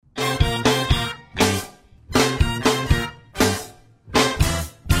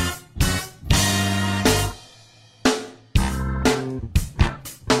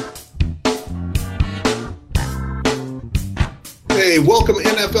Welcome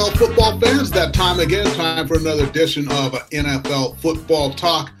NFL football fans. That time again, time for another edition of NFL Football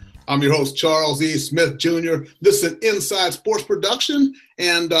Talk. I'm your host, Charles E. Smith Jr. This is an Inside Sports production,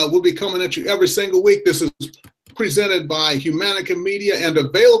 and we'll be coming at you every single week. This is presented by Humanica Media and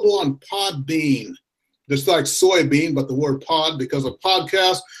available on Podbean. Just like soybean, but the word pod because of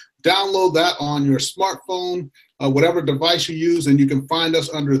podcast. Download that on your smartphone, whatever device you use, and you can find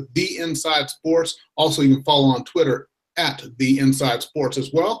us under The Inside Sports. Also, you can follow on Twitter at The Inside Sports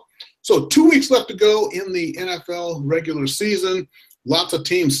as well. So 2 weeks left to go in the NFL regular season. Lots of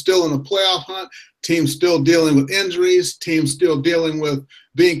teams still in the playoff hunt, teams still dealing with injuries, teams still dealing with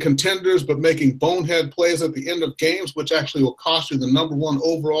being contenders but making bonehead plays at the end of games, which actually will cost you the number one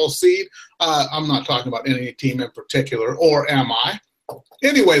overall seed. I'm not talking about any team in particular, or am I?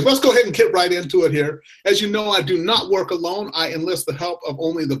 Anyways, let's go ahead and get right into it here. As you know, I do not work alone. I enlist the help of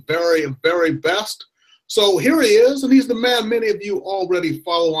only the very, very best. So here he is, and he's the man many of you already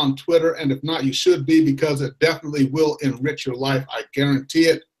follow on Twitter, and if not, you should be because it definitely will enrich your life, I guarantee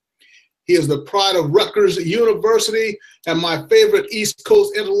it. He is the pride of Rutgers University and my favorite East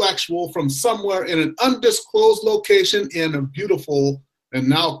Coast intellectual from somewhere in an undisclosed location in a beautiful and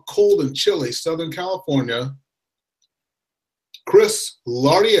now cold and chilly Southern California, Chris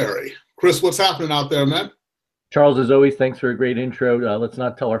Lardieri. Chris, what's happening out there, man? Charles, as always, thanks for a great intro. Let's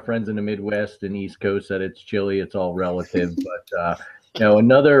not tell our friends in the Midwest and East Coast that it's chilly. It's all relative. But,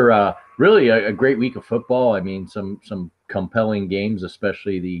 another really a great week of football. I mean, some compelling games,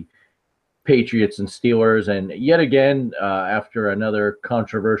 especially the Patriots and Steelers. And yet again, after another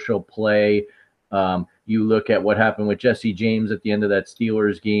controversial play, you look at what happened with Jesse James at the end of that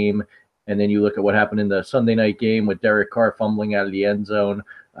Steelers game. And then you look at what happened in the Sunday night game with Derek Carr fumbling out of the end zone.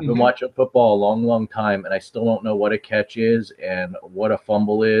 I've been watching football a long, long time, and I still don't know what a catch is and what a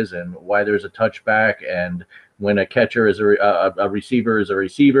fumble is and why there's a touchback and when a catcher is a receiver is a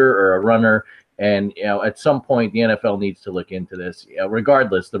receiver or a runner. And, at some point, the NFL needs to look into this.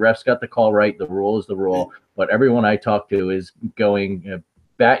 Regardless, the refs got the call right. The rule is the rule. But everyone I talk to is going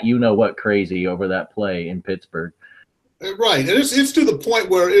bat you-know-what crazy over that play in Pittsburgh. Right, and it's to the point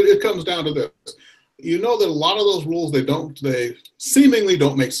where it comes down to this. You know that a lot of those rules, they seemingly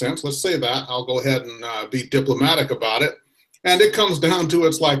don't make sense. Let's say that. I'll go ahead and be diplomatic about it. And it comes down to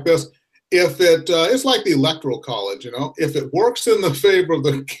it's like this. If it's like the Electoral College, if it works in the favor of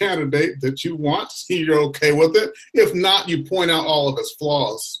the candidate that you want, you're okay with it. If not, you point out all of its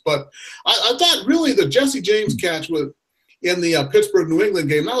flaws. But I thought really the Jesse James catch in the Pittsburgh-New England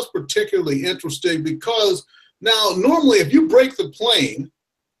game, that was particularly interesting because now normally if you break the plane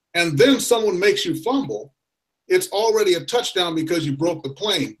and then someone makes you fumble, it's already a touchdown because you broke the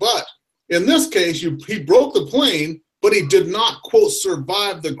plane. But in this case, he broke the plane, but he did not, quote,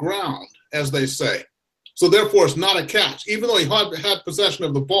 survive the ground, as they say. So therefore, it's not a catch, even though he had possession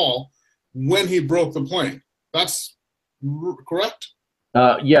of the ball when he broke the plane. That's correct?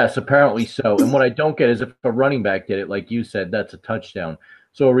 Yes, apparently so. And what I don't get is if a running back did it, like you said, that's a touchdown.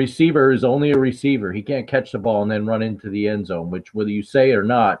 So a receiver is only a receiver. He can't catch the ball and then run into the end zone, which whether you say it or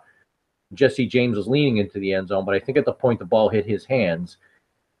not, Jesse James was leaning into the end zone. But I think at the point the ball hit his hands,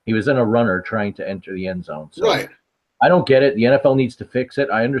 he was in a runner trying to enter the end zone. So right. I don't get it. The NFL needs to fix it.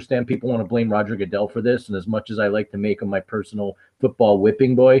 I understand people want to blame Roger Goodell for this. And as much as I like to make him my personal football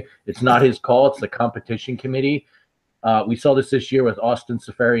whipping boy, it's not his call. It's the competition committee. We saw this year with Austin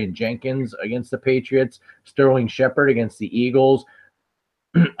Seferian-Jenkins against the Patriots, Sterling Shepard against the Eagles.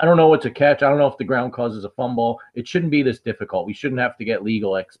 I don't know what to catch. I don't know if the ground causes a fumble. It shouldn't be this difficult. We shouldn't have to get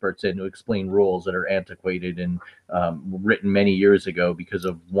legal experts in to explain rules that are antiquated and written many years ago because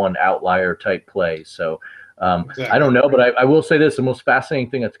of one outlier type play. So exactly. I don't know, but I will say this. The most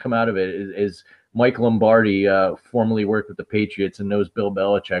fascinating thing that's come out of it is Mike Lombardi, formerly worked with the Patriots and knows Bill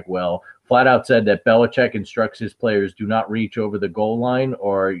Belichick well, flat out said that Belichick instructs his players do not reach over the goal line,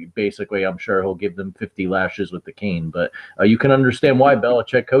 or basically I'm sure he'll give them 50 lashes with the cane. But you can understand why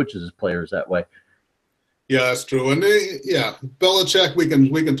Belichick coaches his players that way. Yeah, that's true. And Belichick, we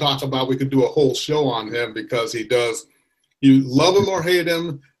can talk about, we could do a whole show on him because he does, you love him or hate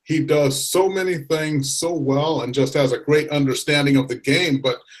him, he does so many things so well and just has a great understanding of the game.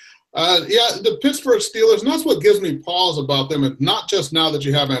 But the Pittsburgh Steelers, and that's what gives me pause about them, and not just now that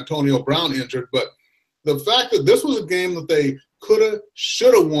you have Antonio Brown injured, but the fact that this was a game that they could have,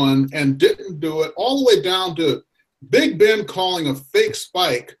 should have won and didn't do it, all the way down to Big Ben calling a fake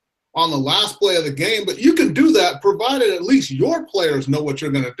spike on the last play of the game. But you can do that provided at least your players know what you're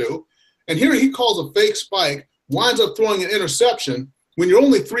going to do. And here he calls a fake spike, winds up throwing an interception when you're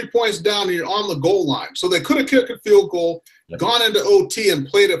only 3 points down and you're on the goal line. So they could have kicked a field goal, gone into OT and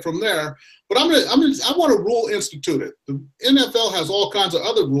played it from there. But I want a rule instituted. The NFL has all kinds of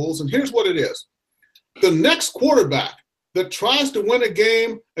other rules, and here's what it is. The next quarterback that tries to win a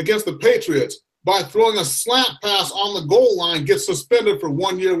game against the Patriots by throwing a slant pass on the goal line gets suspended for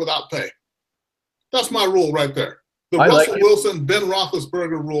 1 year without pay. That's my rule right there. The Russell Wilson, Ben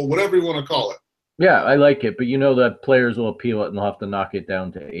Roethlisberger rule, whatever you want to call it. Yeah, I like it, but you know that players will appeal it and they'll have to knock it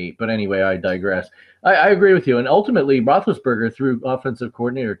down to 8. But anyway, I digress. I agree with you. And ultimately, Roethlisberger threw offensive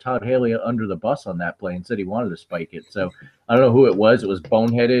coordinator Todd Haley under the bus on that play and said he wanted to spike it. So I don't know who it was. It was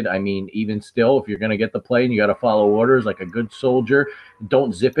boneheaded. I mean, even still, if you're going to get the play and you got to follow orders like a good soldier,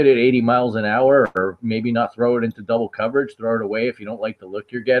 don't zip it at 80 miles an hour, or maybe not throw it into double coverage. Throw it away if you don't like the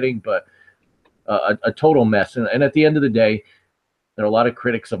look you're getting. But a total mess. And at the end of the day, there are a lot of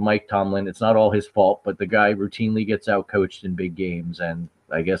critics of Mike Tomlin. It's not all his fault, but the guy routinely gets outcoached in big games. And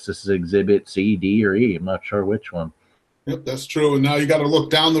I guess this is exhibit C, D, or E. I'm not sure which one. Yep, that's true. And now you got to look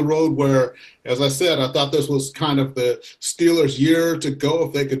down the road where, as I said, I thought this was kind of the Steelers' year to go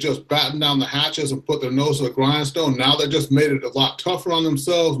if they could just batten down the hatches and put their nose to the grindstone. Now they just made it a lot tougher on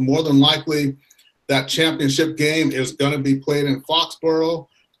themselves. More than likely, that championship game is going to be played in Foxborough.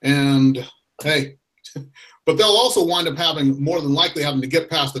 And, hey, but they'll also wind up more than likely having to get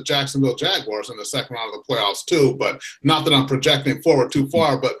past the Jacksonville Jaguars in the second round of the playoffs too. But not that I'm projecting forward too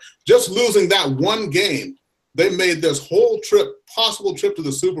far, but just losing that one game, they made this whole possible trip to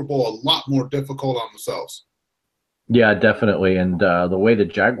the Super Bowl a lot more difficult on themselves. Yeah, definitely. And the way the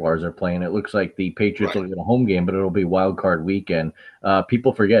Jaguars are playing, it looks like the Patriots will get a home game, but it'll be wild card weekend.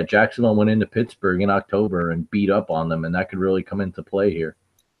 People forget Jacksonville went into Pittsburgh in October and beat up on them, and that could really come into play here.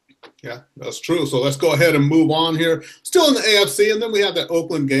 Yeah, that's true. So let's go ahead and move on here. Still in the AFC, and then we have that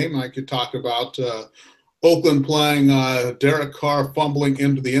Oakland game like you talked about. Oakland playing Derek Carr fumbling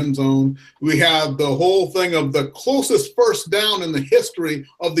into the end zone. We have the whole thing of the closest first down in the history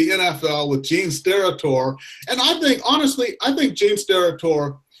of the NFL with Gene Steratore. And I think Gene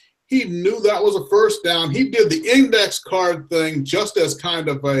Steratore, he knew that was a first down. He did the index card thing just as kind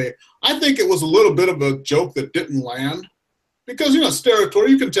of I think it was a little bit of a joke that didn't land. Because, Steratore,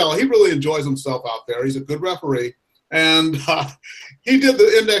 you can tell he really enjoys himself out there. He's a good referee. And he did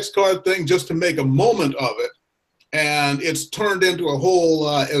the index card thing just to make a moment of it. And it's turned into a whole,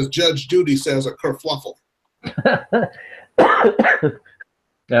 as Judge Judy says, a kerfluffle.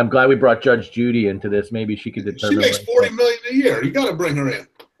 I'm glad we brought Judge Judy into this. Maybe she could determine. She makes $40 million a year. You got to bring her in.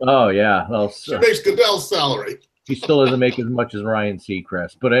 Oh, yeah. Well, she makes Goodell's salary. She still doesn't make as much as Ryan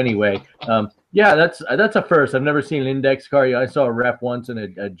Seacrest. But anyway, yeah, that's a first. I've never seen an index card. I saw a ref once in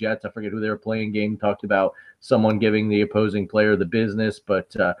a Jets, I forget who they were playing game, talked about someone giving the opposing player the business.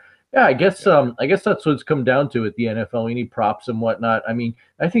 But yeah, I guess that's what it's come down to at the NFL. We need props and whatnot. I mean,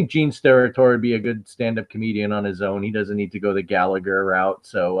 I think Gene Steratore would be a good stand-up comedian on his own. He doesn't need to go the Gallagher route.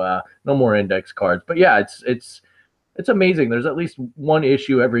 So no more index cards. But yeah, it's amazing. There's at least one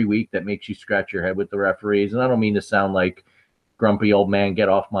issue every week that makes you scratch your head with the referees. And I don't mean to sound like grumpy old man, get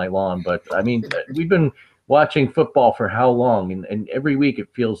off my lawn. But, I mean, we've been watching football for how long? And every week it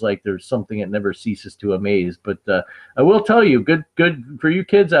feels like there's something that never ceases to amaze. But I will tell you, good for you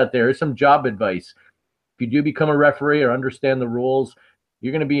kids out there, here's some job advice. If you do become a referee or understand the rules,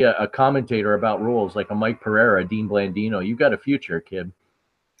 you're going to be a commentator about rules like a Mike Pereira, Dean Blandino. You've got a future, kid.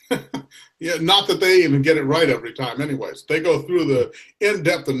 Yeah, not that they even get it right every time anyways. They go through the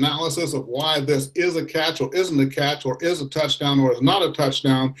in-depth analysis of why this is a catch or isn't a catch or is a touchdown or is not a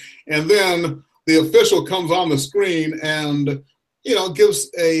touchdown. And then the official comes on the screen and, gives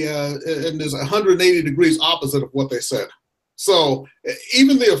and is 180 degrees opposite of what they said. So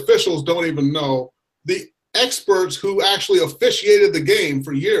even the officials don't even know. The experts who actually officiated the game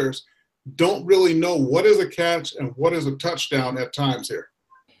for years don't really know what is a catch and what is a touchdown at times here.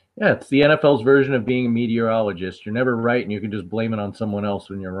 Yeah, it's the NFL's version of being a meteorologist. You're never right, and you can just blame it on someone else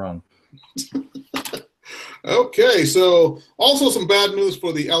when you're wrong. Okay, so also some bad news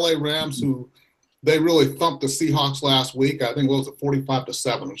for the LA Rams, who they really thumped the Seahawks last week. I think it was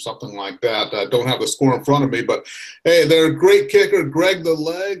 45-7 or something like that. I don't have the score in front of me, but hey, their great kicker, Greg the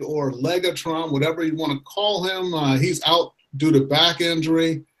Leg or Legatron, whatever you want to call him, he's out due to back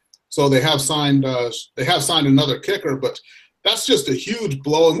injury. So they have signed another kicker, but that's just a huge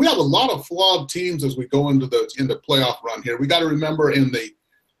blow. And we have a lot of flawed teams as we go into the playoff run here. We got to remember in the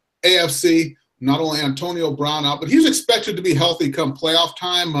AFC, not only Antonio Brown out, but he's expected to be healthy come playoff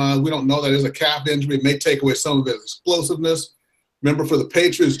time. We don't know that is a calf injury. It may take away some of his explosiveness. Remember, for the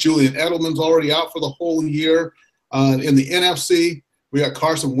Patriots, Julian Edelman's already out for the whole year. In the NFC, we got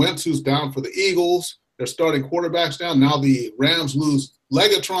Carson Wentz, who's down for the Eagles. They're starting quarterbacks down. Now the Rams lose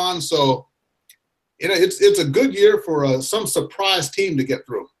Legatron. So, it's a good year for some surprise team to get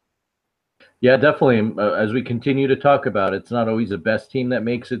through. Yeah, definitely. As we continue to talk about, it's not always the best team that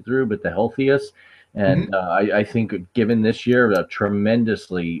makes it through, but the healthiest. And Mhm. I think given this year, a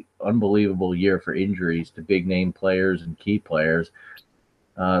tremendously unbelievable year for injuries to big name players and key players,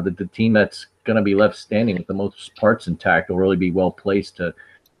 the team that's going to be left standing with the most parts intact will really be well placed to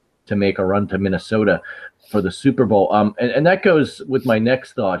make a run to Minnesota for the Super Bowl. And that goes with my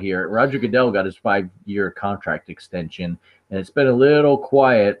next thought here. Roger Goodell got his 5-year contract extension, and it's been a little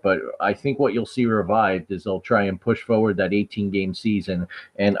quiet, but I think what you'll see revived is they'll try and push forward that 18-game season.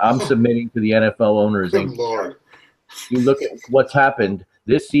 And I'm submitting to the NFL owners, Good and Lord. you look at what's happened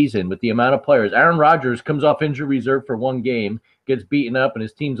this season with the amount of players. Aaron Rodgers comes off injury reserve for one game, gets beaten up, and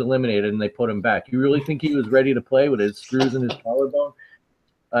his team's eliminated, and they put him back. You really think he was ready to play with his screws in his collarbone?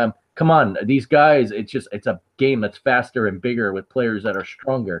 Come on, these guys, it's a game that's faster and bigger with players that are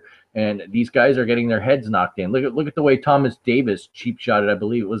stronger. And these guys are getting their heads knocked in. Look at the way Thomas Davis cheap shotted, I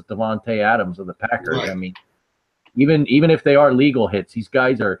believe it was Devontae Adams of the Packers. Right. I mean, even if they are legal hits, these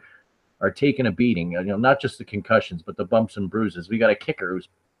guys are taking a beating. Not just the concussions, but the bumps and bruises. We got a kicker who's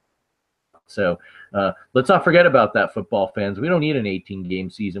so let's not forget about that, football fans. We don't need an 18-game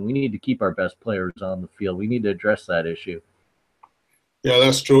season. We need to keep our best players on the field. We need to address that issue. Yeah,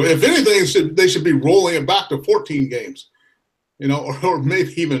 that's true. If anything, they should be rolling it back to 14 games, or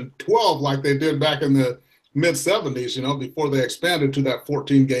maybe even 12 like they did back in the mid-'70s, before they expanded to that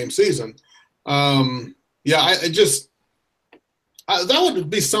 14-game season. That would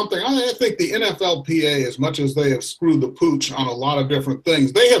be something. I think the NFLPA, as much as they have screwed the pooch on a lot of different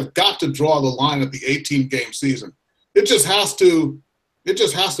things, they have got to draw the line at the 18-game season. It just has to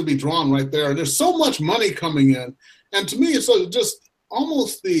be drawn right there. And there's so much money coming in. And to me, it's just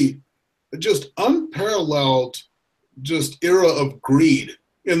almost the just unparalleled just era of greed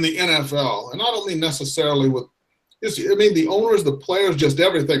in the NFL. And I don't mean necessarily the owners, the players, just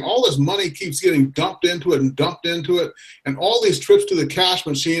everything. All this money keeps getting dumped into it, and all these trips to the cash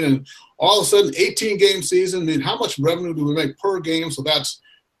machine, and all of a sudden 18-game season. I mean, how much revenue do we make per game? So that's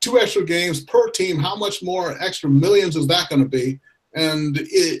 2 extra games per team. How much more extra millions is that going to be?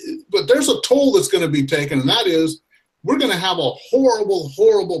 But there's a toll that's going to be taken, and that is we're going to have a horrible,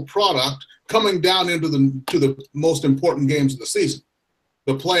 horrible product coming down into the most important games of the season,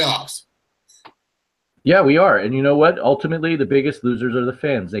 the playoffs. Yeah, we are. And you know what? Ultimately, the biggest losers are the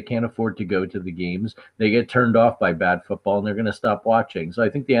fans. They can't afford to go to the games. They get turned off by bad football, and they're going to stop watching. So I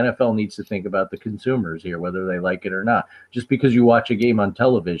think the NFL needs to think about the consumers here, whether they like it or not. Just because you watch a game on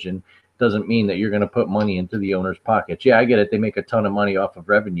television doesn't mean that you're going to put money into the owner's pockets. Yeah, I get it. They make a ton of money off of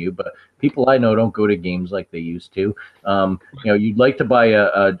revenue, but people I know don't go to games like they used to. You'd like to buy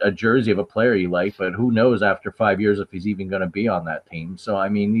a jersey of a player you like, but who knows after 5 years if he's even going to be on that team. So, I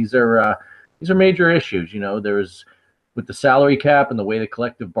mean, these are major issues. There's with the salary cap and the way the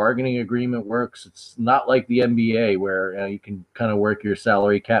collective bargaining agreement works. It's not like the NBA where you can kind of work your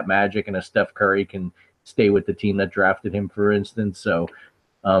salary cap magic and a Steph Curry can stay with the team that drafted him, for instance. So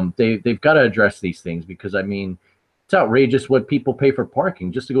they've got to address these things because, I mean, it's outrageous what people pay for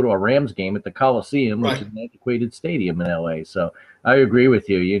parking just to go to a Rams game at the Coliseum, Right. which is an antiquated stadium in LA. So I agree with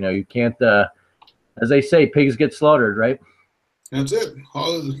you. You can't, as they say, pigs get slaughtered, right? That's it.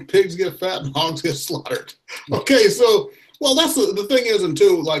 All the pigs get fat and hogs get slaughtered. Okay, so, well, that's the thing isn't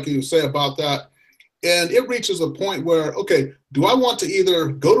too, like you say about that. And it reaches a point where, okay, do I want to either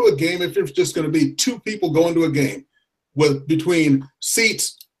go to a game if it's just going to be 2 people going to a game with between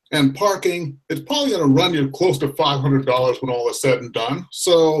seats and parking? It's probably going to run you close to $500 when all is said and done.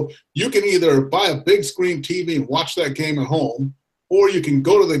 So you can either buy a big screen TV and watch that game at home, or you can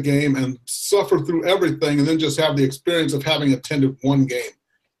go to the game and suffer through everything and then just have the experience of having attended one game.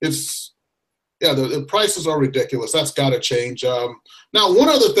 The prices are ridiculous. That's got to change. Now, one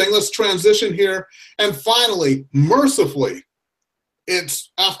other thing, let's transition here. And finally, mercifully,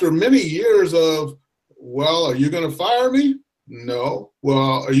 it's after many years of, well, are you going to fire me? No.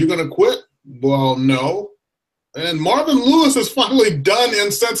 Well, are you going to quit? Well, no. And Marvin Lewis is finally done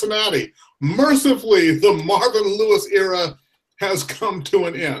in Cincinnati. Mercifully, the Marvin Lewis era has come to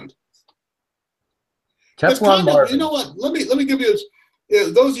an end. It's kind of, you know what? Let me give you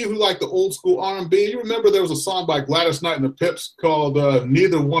those of you who like the old school R&B. You remember there was a song by Gladys Knight and the Pips called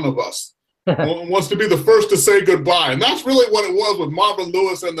 "Neither One of Us Wants to Be the First to Say Goodbye," and that's really what it was with Marvin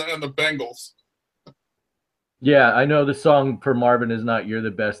Lewis and the Bengals. Yeah, I know the song for Marvin is not "You're the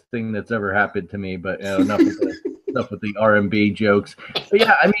Best Thing That's Ever Happened to Me," but enough with the R&B jokes. But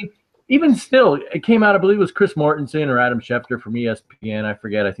yeah, I mean, even still, it came out, I believe it was Chris Mortensen or Adam Schefter from ESPN. I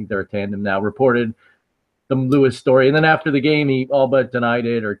forget. I think they're a tandem now. Reported the Lewis story. And then after the game, he all but denied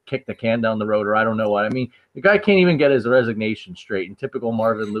it or kicked the can down the road, or I don't know what. I mean, the guy can't even get his resignation straight in typical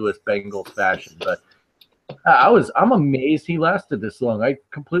Marvin Lewis Bengals fashion. But I'm amazed he lasted this long. I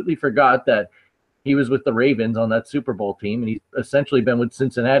completely forgot that he was with the Ravens on that Super Bowl team, and he's essentially been with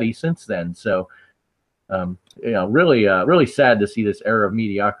Cincinnati since then. So, really sad to see this era of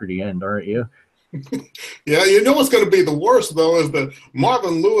mediocrity end, aren't you? Yeah, you know what's going to be the worst, though, is that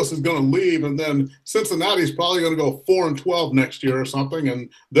Marvin Lewis is going to leave, and then Cincinnati's probably going to go 4-12 next year or something, and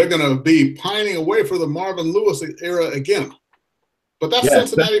they're going to be pining away for the Marvin Lewis era again. But that's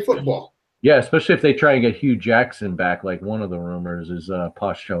Cincinnati football. Yeah, especially if they try and get Hugh Jackson back, like one of the rumors is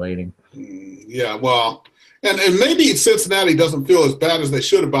postulating. Yeah, well, and maybe Cincinnati doesn't feel as bad as they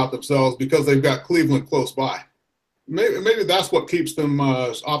should about themselves because they've got Cleveland close by. Maybe that's what keeps them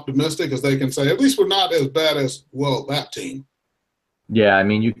optimistic, as they can say, at least we're not as bad as, well, that team. Yeah, I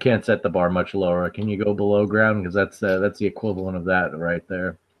mean, you can't set the bar much lower. Can you go below ground? Because that's the equivalent of that right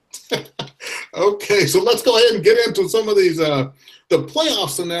there. Okay, so let's go ahead and get into some of these the playoff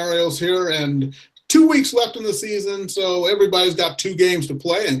scenarios here. And 2 weeks left in the season, so everybody's got 2 games to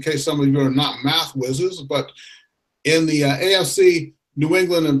play in case some of you are not math whizzes. But in the AFC, New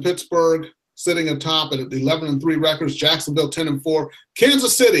England and Pittsburgh sitting atop at 11-3 records, Jacksonville 10-4.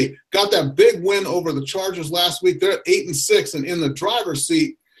 Kansas City got that big win over the Chargers last week. They're at 8-6 and in the driver's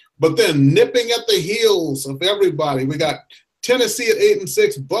seat, but then nipping at the heels of everybody. We got Tennessee at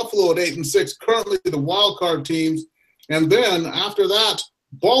 8-6, Buffalo at 8-6, currently the wild card teams. And then after that,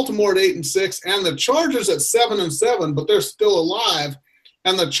 Baltimore at 8-6 and the Chargers at 7-7, but they're still alive.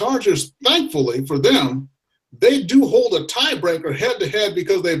 And the Chargers, thankfully for them, they do hold a tiebreaker head-to-head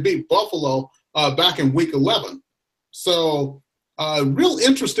because they beat Buffalo back in Week 11. So real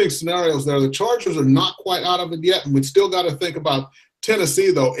interesting scenarios there. The Chargers are not quite out of it yet, and we still got to think about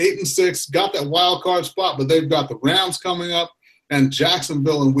Tennessee, though. 8-6, got that wild card spot, but they've got the Rams coming up and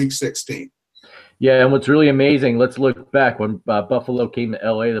Jacksonville in Week 16. Yeah, and what's really amazing, let's look back. When Buffalo came to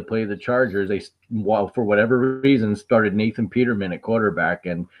L.A. to play the Chargers, they, for whatever reason, started Nathan Peterman at quarterback,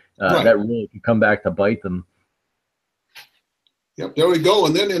 and that really could come back to bite them. Yep, there we go.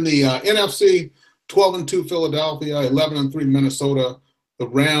 And then in the NFC, 12-2 Philadelphia, 11-3 Minnesota, the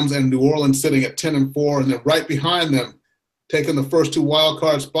Rams and New Orleans sitting at 10-4, and then right behind them, taking the first 2 wild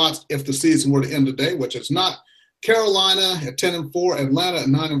card spots if the season were to end today, which it's not. Carolina at 10-4, Atlanta at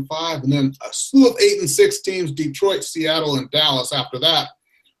 9-5, and then a slew of 8-6 teams: Detroit, Seattle, and Dallas after that.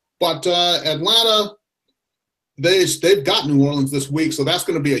 But Atlanta, they've got New Orleans this week, so that's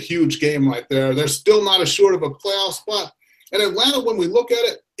going to be a huge game right there. They're still not assured of a playoff spot. And Atlanta, when we look at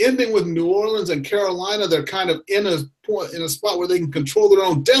it, ending with New Orleans and Carolina, they're kind of in a spot where they can control their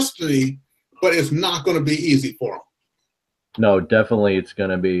own destiny, but it's not going to be easy for them. No, definitely it's going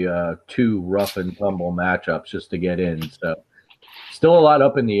to be 2 rough and tumble matchups just to get in. So still a lot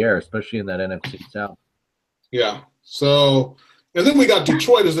up in the air, especially in that NFC South. Yeah. So, and then we got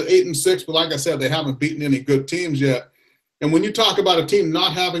Detroit as at 8-6, but like I said, they haven't beaten any good teams yet. And when you talk about a team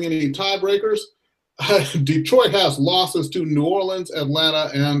not having any tiebreakers, Detroit has losses to New Orleans,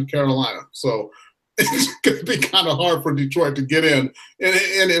 Atlanta, and Carolina. So it's going to be kind of hard for Detroit to get in.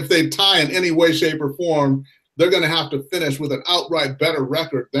 And if they tie in any way, shape, or form, they're going to have to finish with an outright better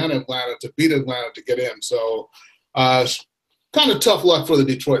record than Atlanta to beat Atlanta to get in. So kind of tough luck for the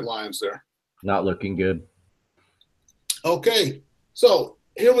Detroit Lions there. Not looking good. Okay, so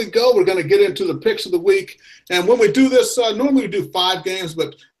here we go. We're going to get into the picks of the week. And when we do this, normally we do 5 games,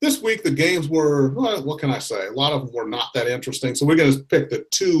 but this week the games were, well, what can I say? A lot of them were not that interesting. So we're going to pick the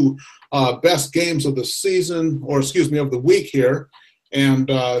 2 best games of the season, or excuse me, of the week here, and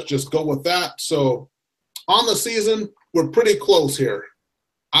just go with that. So on the season, we're pretty close here.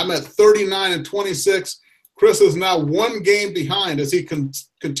 I'm at 39-26. Chris is now 1 game behind as he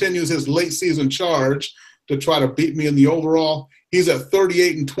continues his late season charge to try to beat me in the overall. He's at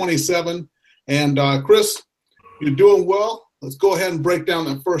 38-27. And Chris, you're doing well. Let's go ahead and break down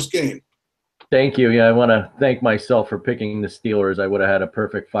that first game. Thank you. Yeah, I want to thank myself for picking the Steelers. I would have had a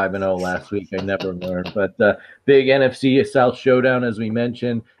perfect 5-0 last week. I never learned. But big NFC South showdown, as we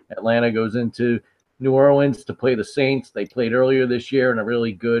mentioned. Atlanta goes into New Orleans to play the Saints. They played earlier this year in a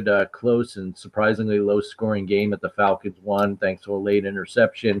really good, close and surprisingly low-scoring game that the Falcons won thanks to a late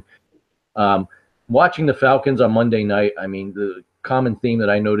interception. Watching the Falcons on Monday night, I mean, the common theme that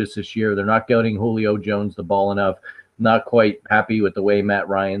I noticed this year, they're not getting Julio Jones the ball enough. Not quite happy with the way Matt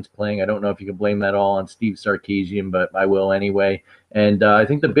Ryan's playing. I don't know if you can blame that all on Steve Sarkisian, but I will anyway. And I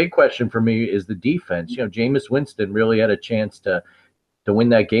think the big question for me is the defense. You know, Jameis Winston really had a chance to win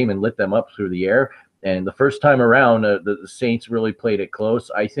that game and lit them up through the air. And the first time around, the Saints really played it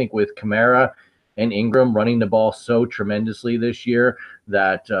close. I think with Kamara, and Ingram running the ball so tremendously this year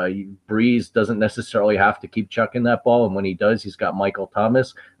that Breeze doesn't necessarily have to keep chucking that ball. And when he does, he's got Michael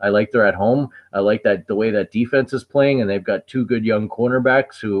Thomas. I like they're at home. I like that the way that defense is playing, and they've got two good young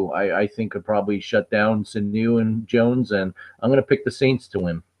cornerbacks who I think could probably shut down Sanu and Jones. And I'm going to pick the Saints to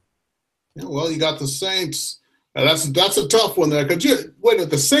win. Yeah, well, you got the Saints. That's a tough one there because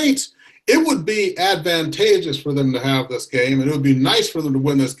the Saints. It would be advantageous for them to have this game, and it would be nice for them to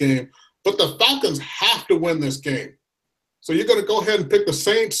win this game. But the Falcons have to win this game. So you're going to go ahead and pick the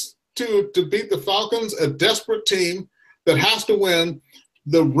Saints to beat the Falcons, a desperate team that has to win.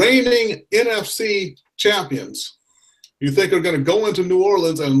 The reigning NFC champions, you think are going to go into New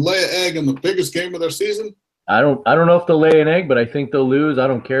Orleans and lay an egg in the biggest game of their season? I don't know if they'll lay an egg, but I think they'll lose. I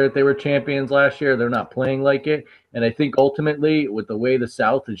don't care that they were champions last year. They're not playing like it. And I think ultimately, with the way the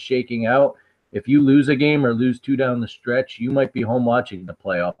South is shaking out, if you lose a game or lose two down the stretch, you might be home watching the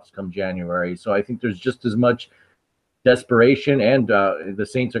playoffs come January. So I think there's just as much desperation, and the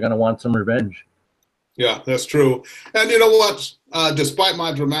Saints are going to want some revenge. Yeah, that's true. And you know what? Despite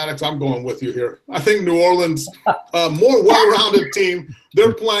my dramatics, I'm going with you here. I think New Orleans, more well-rounded team.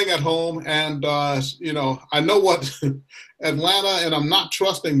 They're playing at home, and I know what Atlanta, and I'm not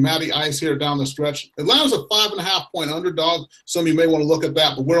trusting Matty Ice here down the stretch. Atlanta's a 5.5-point underdog. Some of you may want to look at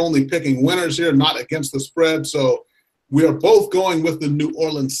that, but we're only picking winners here, not against the spread. So we are both going with the New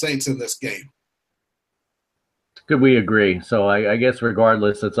Orleans Saints in this game. Could we agree? So I guess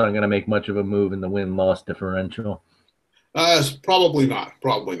regardless, it's not going to make much of a move in the win-loss differential. Probably not.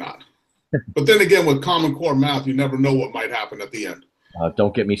 But then again, with Common Core math, you never know what might happen at the end.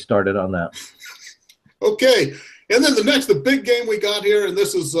 Don't get me started on that. Okay. And then the big game we got here, and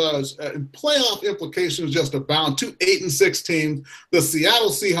this is playoff implications just abound. 2 8-6 teams. The Seattle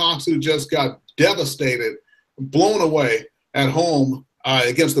Seahawks, who just got devastated, blown away at home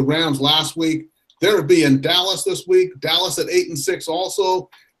against the Rams last week. They'll be in Dallas this week. Dallas at 8-6 also,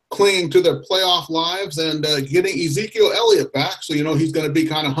 clinging to their playoff lives and getting Ezekiel Elliott back. So, he's going to be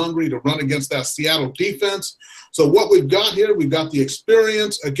kind of hungry to run against that Seattle defense. So what we've got here, we've got the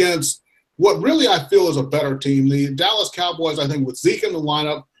experience against what really I feel is a better team. The Dallas Cowboys, I think, with Zeke in the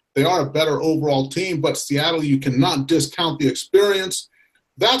lineup, they are a better overall team. But Seattle, you cannot discount the experience.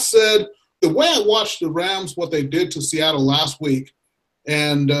 That said, the way I watched the Rams, what they did to Seattle last week,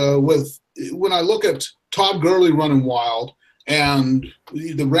 and when I look at Todd Gurley running wild and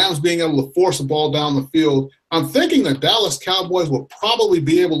the Rams being able to force the ball down the field, I'm thinking that Dallas Cowboys will probably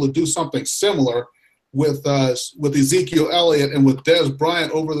be able to do something similar with Ezekiel Elliott and with Dez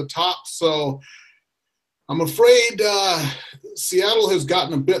Bryant over the top. So I'm afraid Seattle has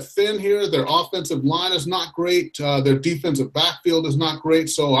gotten a bit thin here. Their offensive line is not great. Their defensive backfield is not great.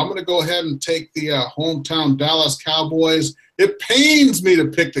 So I'm going to go ahead and take the hometown Dallas Cowboys. It pains me to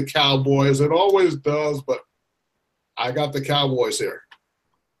pick the Cowboys. It always does, but I got the Cowboys here.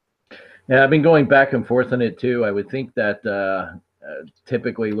 Yeah, I've been going back and forth on it too. I would think that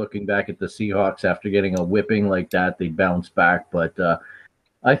typically looking back at the Seahawks after getting a whipping like that, they bounce back. But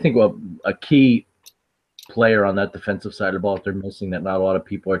I think a key player on that defensive side of the ball that they're missing that not a lot of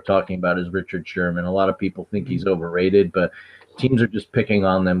people are talking about is Richard Sherman. A lot of people think he's overrated, but teams are just picking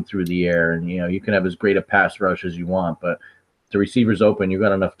on them through the air. And, you can have as great a pass rush as you want, but the receiver's open, you've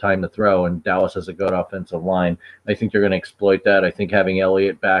got enough time to throw, and Dallas has a good offensive line. I think they're going to exploit that. I think having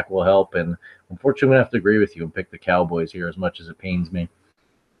Elliott back will help, and unfortunately, I have to agree with you and pick the Cowboys here as much as it pains me.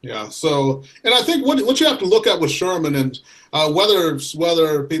 Yeah, so, and I think what you have to look at with Sherman, and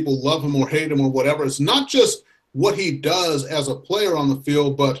whether people love him or hate him or whatever, it's not just what he does as a player on the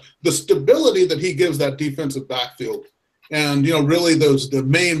field, but the stability that he gives that defensive backfield. And, really the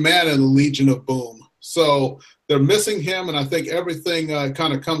main man in the Legion of Boom. So they're missing him, and I think everything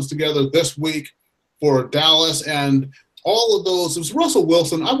kind of comes together this week for Dallas. And all of those, it was Russell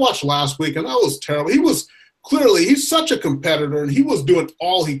Wilson. I watched last week, and that was terrible. He's such a competitor, and he was doing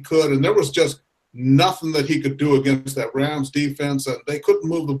all he could, and there was just nothing that he could do against that Rams defense, and they couldn't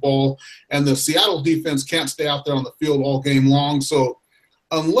move the ball, and the Seattle defense can't stay out there on the field all game long. So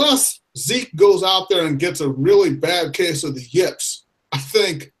unless Zeke goes out there and gets a really bad case of the yips, I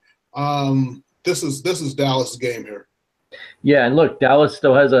think this is Dallas' game here. Yeah, and look, Dallas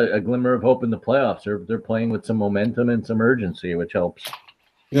still has a glimmer of hope in the playoffs. They're playing with some momentum and some urgency, which helps.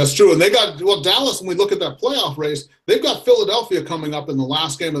 Yeah, that's true. And Dallas, when we look at that playoff race, they've got Philadelphia coming up in the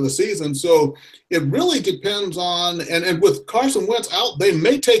last game of the season. So it really depends on, and with Carson Wentz out, they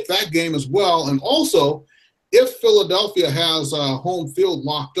may take that game as well. And also, if Philadelphia has home field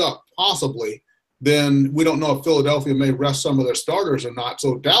locked up, possibly, then we don't know if Philadelphia may rest some of their starters or not.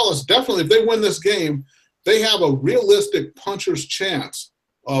 So Dallas, definitely, if they win this game, they have a realistic puncher's chance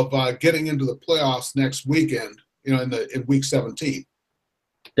of getting into the playoffs next weekend, in week 17.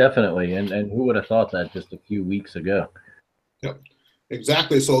 Definitely. And who would have thought that just a few weeks ago? Yep,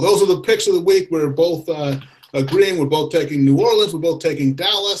 exactly. So those are the picks of the week. We're both agreeing. We're both taking New Orleans. We're both taking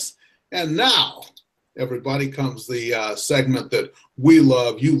Dallas. And now, everybody, comes the segment that we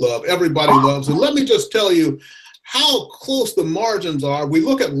love, you love, everybody loves. And let me just tell you how close the margins are. We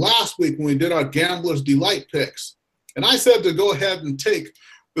look at last week when we did our Gambler's Delight picks. And I said to go ahead and take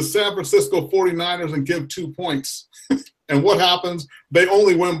the San Francisco 49ers and give 2 points. And what happens? They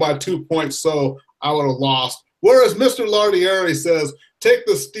only win by 2 points, so I would have lost. Whereas Mr. Lardieri says, take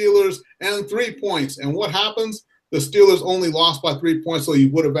the Steelers and 3 points. And what happens? The Steelers only lost by 3 points, so you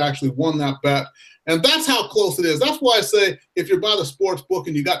would have actually won that bet. And that's how close it is. That's why I say if you're by the sports book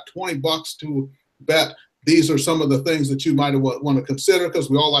and you got $20 to bet, these are some of the things that you might want to consider,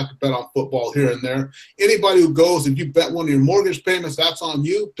 because we all like to bet on football here and there. Anybody who goes, if you bet one of your mortgage payments, that's on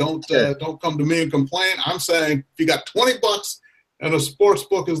you. Don't come to me and complain. I'm saying if you got $20 and a sports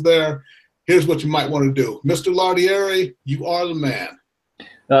book is there, here's what you might want to do. Mr. Lardieri, you are the man.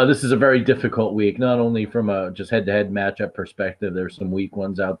 This is a very difficult week, not only from a just head-to-head matchup perspective. There's some weak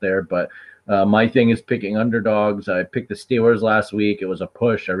ones out there, but my thing is picking underdogs. I picked the Steelers last week. It was a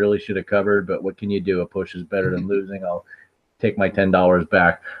push. I really should have covered, but what can you do? A push is better than losing. I'll take my $10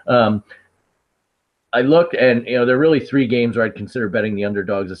 back. I looked, and there are really 3 games where I'd consider betting the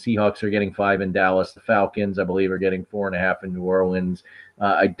underdogs. The Seahawks are getting 5 in Dallas. The Falcons, I believe, are getting 4.5 in New Orleans.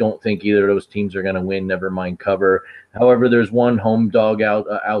 I don't think either of those teams are going to win, never mind cover. However, there's one home dog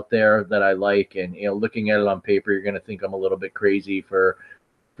out there that I like, and looking at it on paper, you're going to think I'm a little bit crazy for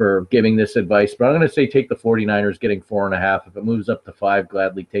giving this advice, but I'm going to say take the 49ers getting 4.5. If it moves up to 5,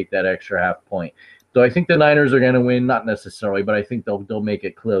 gladly take that extra half point. So I think the Niners are going to win, not necessarily, but I think they'll make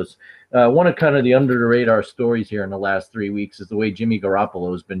it close. One of kind of the under the radar stories here in the last 3 weeks is the way Jimmy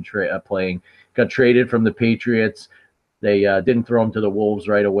Garoppolo has been playing. Got traded from the Patriots. They didn't throw him to the Wolves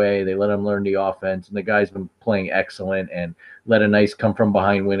right away. They let him learn the offense, and the guy's been playing excellent and led a nice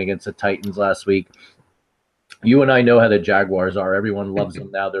come-from-behind win against the Titans last week. You and I know how the Jaguars are. Everyone loves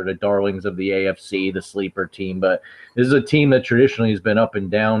them now. They're the darlings of the AFC, the sleeper team. But this is a team that traditionally has been up and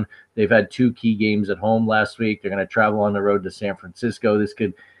down. They've had 2 key games at home last week. They're going to travel on the road to San Francisco. This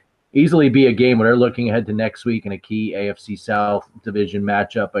could easily be a game where they're looking ahead to next week in a key AFC South division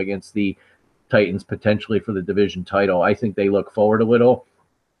matchup against the Titans, potentially for the division title. I think they look forward a little.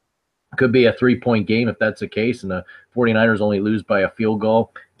 Could be a 3-point game if that's the case, and the 49ers only lose by a field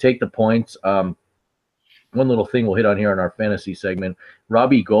goal. Take the points. One little thing we'll hit on here in our fantasy segment,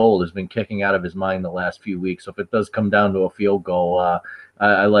 Robbie Gould has been kicking out of his mind the last few weeks. So if it does come down to a field goal,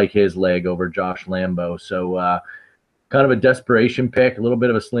 I like his leg over Josh Lambo. So kind of a desperation pick, a little bit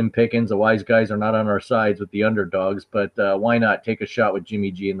of a slim pickings. The wise guys are not on our sides with the underdogs, but why not take a shot with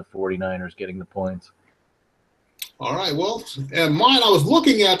Jimmy G and the 49ers getting the points? All right, well, and mine, I was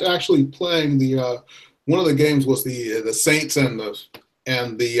looking at actually playing the one of the games was the Saints and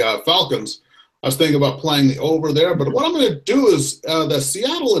the Falcons. I was thinking about playing the over there, but what I'm going to do is the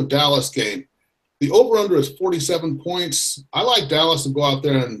Seattle and Dallas game. The over-under is 47 points. I like Dallas to go out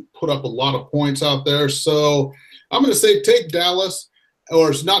there and put up a lot of points out there. So I'm going to say take Dallas,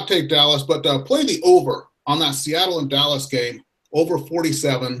 or not take Dallas, but play the over on that Seattle and Dallas game, over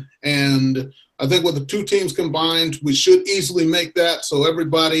 47. And I think with the 2 teams combined, we should easily make that. So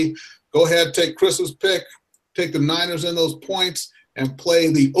everybody, go ahead, take Chris's pick, take the Niners in those points, and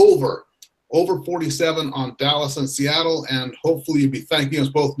play the over 47 on Dallas and Seattle, and hopefully you'll be thanking us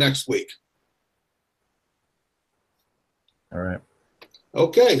both next week. All right.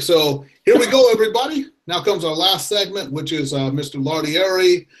 Okay, so here we go, everybody. Now comes our last segment, which is Mr.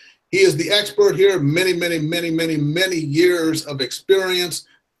 Lardieri. He is the expert here, many years of experience,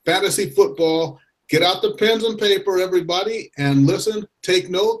 fantasy football. Get out the pens and paper, everybody, and listen, take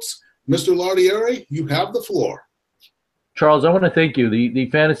notes. Mr. Lardieri, you have the floor. Charles, I want to thank you. The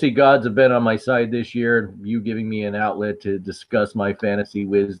fantasy gods have been on my side this year, you giving me an outlet to discuss my fantasy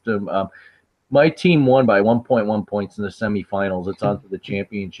wisdom. My team won by 1.1 points in the semifinals. It's on to the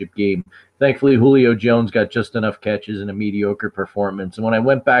championship game. Thankfully, Julio Jones got just enough catches and a mediocre performance. And when I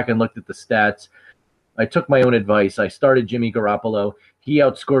went back and looked at the stats, I took my own advice. I started Jimmy Garoppolo. He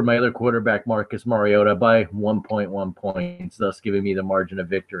outscored my other quarterback, Marcus Mariota, by 1.1 points, thus giving me the margin of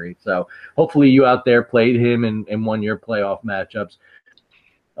victory. So hopefully you out there played him and won your playoff matchups.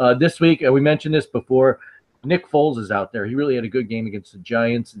 This week, we mentioned this before, Nick Foles is out there. He really had a good game against the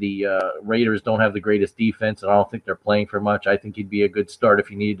Giants. The Raiders don't have the greatest defense, and I don't think they're playing for much. I think he'd be a good start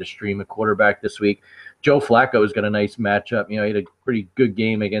if you needed to stream a quarterback this week. Joe Flacco's got a nice matchup. He had a pretty good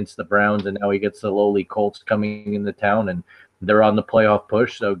game against the Browns, and now he gets the lowly Colts coming into town, and they're on the playoff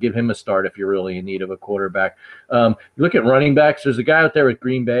push, so give him a start if you're really in need of a quarterback. Look at running backs. There's a guy out there with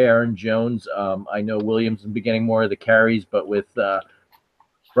Green Bay, Aaron Jones. I know Williams has been getting more of the carries, but with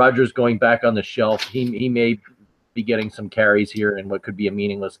Rodgers going back on the shelf, he may be getting some carries here in what could be a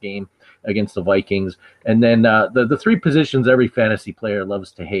meaningless game against the Vikings. And then the three positions every fantasy player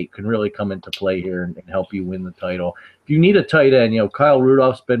loves to hate can really come into play here and help you win the title. If you need a tight end, Kyle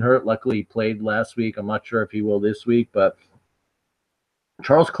Rudolph's been hurt. Luckily, he played last week. I'm not sure if he will this week, but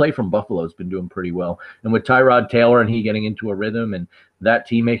Charles Clay from Buffalo has been doing pretty well. And with Tyrod Taylor and he getting into a rhythm and that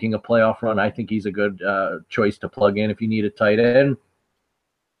team making a playoff run, I think he's a good choice to plug in if you need a tight end.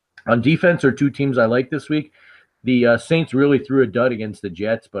 On defense are two teams I like this week. The Saints really threw a dud against the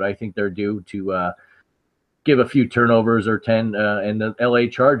Jets, but I think they're due to give a few turnovers or 10. And the LA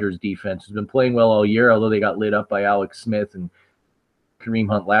Chargers defense has been playing well all year, although they got lit up by Alex Smith and Kareem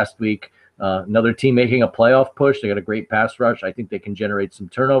Hunt last week. Another team making a playoff push. They got a great pass rush. I think they can generate some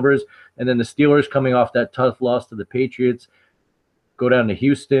turnovers. And then the Steelers coming off that tough loss to the Patriots go down to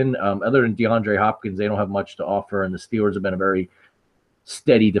Houston. Other than DeAndre Hopkins, they don't have much to offer, and the Steelers have been a very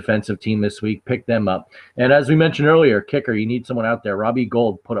steady defensive team this week. Pick them up. And as we mentioned earlier, kicker, you need someone out there. Robbie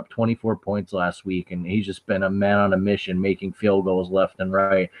Gould put up 24 points last week, and he's just been a man on a mission, making field goals left and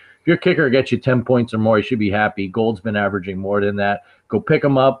right. If your kicker gets you 10 points or more, you should be happy. Gould's been averaging more than that. Go pick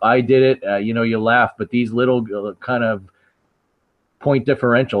him up. I did it. You laugh, but these little kind of point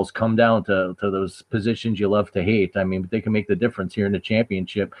differentials come down to those positions you love to hate. I mean, but they can make the difference here in the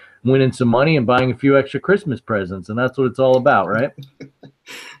championship, winning some money and buying a few extra Christmas presents, and that's what it's all about, right?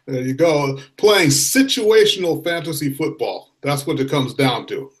 There you go. Playing situational fantasy football. That's what it comes down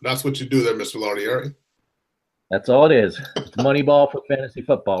to. That's what you do there, Mr. Lardieri. That's all it is. It's Moneyball for fantasy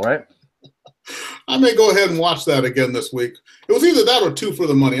football, right? I may go ahead and watch that again this week. It was either that or Two for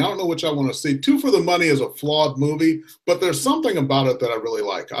the Money. I don't know which I want to see. Two for the Money is a flawed movie, but there's something about it that I really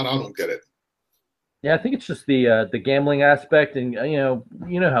like. I don't get it. Yeah, I think it's just the gambling aspect, and you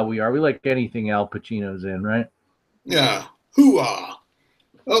know how we are. We like anything Al Pacino's in, right? Yeah. Hoo-ah.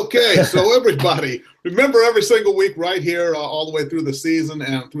 Okay, so everybody, remember every single week right here, all the way through the season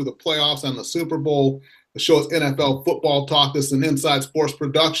and through the playoffs and the Super Bowl, the show is NFL Football Talk. This is an Inside Sports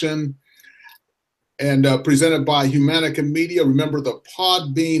production and presented by Humanica Media. Remember the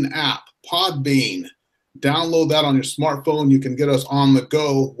Podbean app, Podbean. Download that on your smartphone. You can get us on the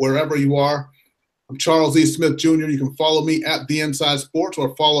go wherever you are. I'm Charles E. Smith, Jr. You can follow me at The Inside Sports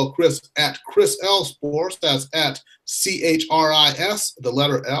or follow Chris at Chris L Sports. That's at CHRIS, the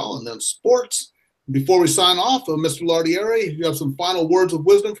letter L, and then Sports. Before we sign off, Mr. Lardieri, you have some final words of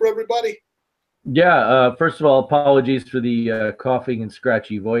wisdom for everybody? Yeah, first of all, apologies for the coughing and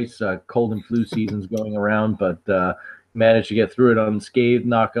scratchy voice. Cold and flu season's going around, but managed to get through it unscathed,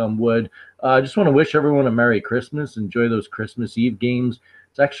 knock on wood. I just want to wish everyone a Merry Christmas. Enjoy those Christmas Eve games.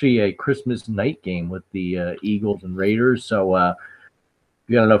 It's actually a Christmas night game with the Eagles and Raiders, so if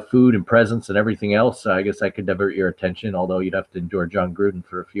you got enough food and presents and everything else, I guess I could divert your attention, although you'd have to endure John Gruden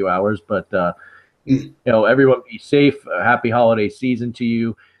for a few hours. But, everyone be safe. Happy holiday season to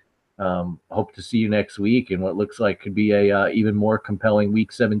you. Hope to see you next week in what looks like could be a even more compelling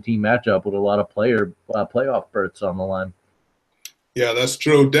Week 17 matchup with a lot of playoff berths on the line. Yeah, that's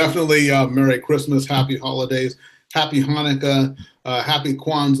true. Definitely Merry Christmas, Happy Holidays, Happy Hanukkah, Happy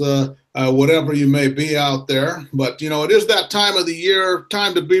Kwanzaa, whatever you may be out there. But, it is that time of the year,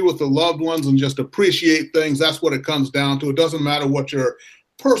 time to be with the loved ones and just appreciate things. That's what it comes down to. It doesn't matter what your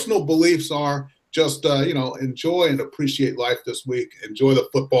personal beliefs are. Just, enjoy and appreciate life this week. Enjoy the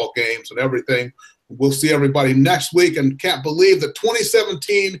football games and everything. We'll see everybody next week, and can't believe that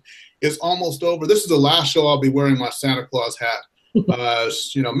 2017 is almost over. This is the last show I'll be wearing my Santa Claus hat.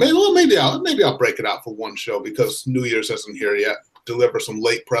 Maybe I'll break it out for one show because New Year's isn't here yet. Deliver some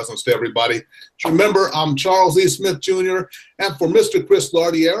late presents to everybody. Remember, I'm Charles E. Smith, Jr., and for Mr. Chris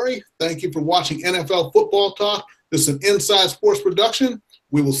Lardieri, thank you for watching NFL Football Talk. This is an Inside Sports production.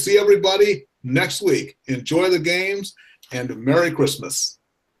 We will see everybody next week. Enjoy the games and Merry Christmas.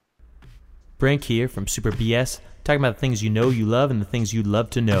 Brink here from Super BS, talking about the things you know you love and the things you'd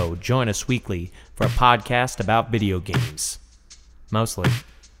love to know. Join us weekly for a podcast about video games. Mostly.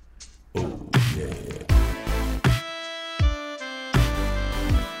 Oh, yeah.